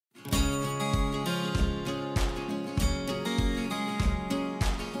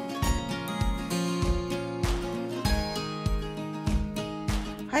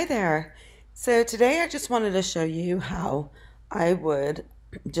Hi there. So today I just wanted to show you how I would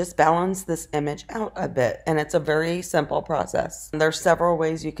just balance this image out a bit, and it's a very simple process. There's several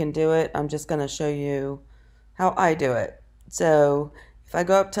ways you can do it. I'm just going to show you how I do it. So if I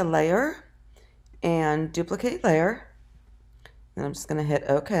go up to layer and duplicate layer, and I'm just going to hit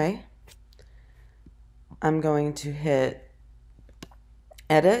OK. I'm going to hit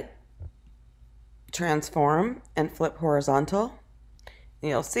edit, transform, and flip horizontal.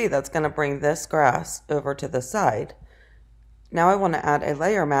 You'll see that's going to bring this grass over to the side. Now I want to add a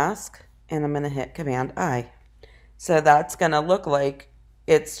layer mask, and I'm going to hit Command I. So that's going to look like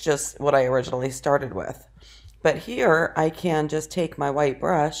it's just what I originally started with. But here I can just take my white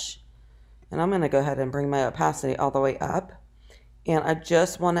brush, and I'm going to go ahead and bring my opacity all the way up. And I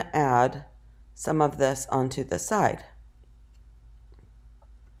just want to add some of this onto the side.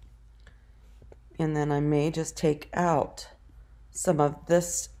 And then I may just take out some of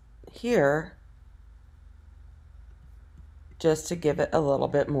this here just to give it a little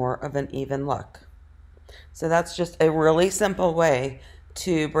bit more of an even look. So that's just a really simple way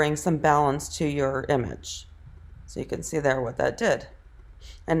to bring some balance to your image. So you can see there what that did.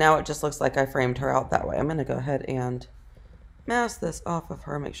 And now it just looks like I framed her out that way. I'm going to go ahead and mask this off of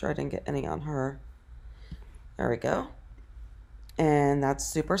her, make sure I didn't get any on her. There we go. And that's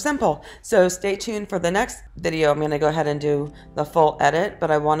super simple. So stay tuned for the next video. I'm going to go ahead and do the full edit, but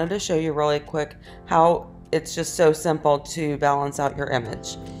I wanted to show you really quick how it's just so simple to balance out your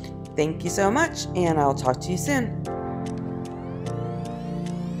image. Thank you so much, and I'll talk to you soon.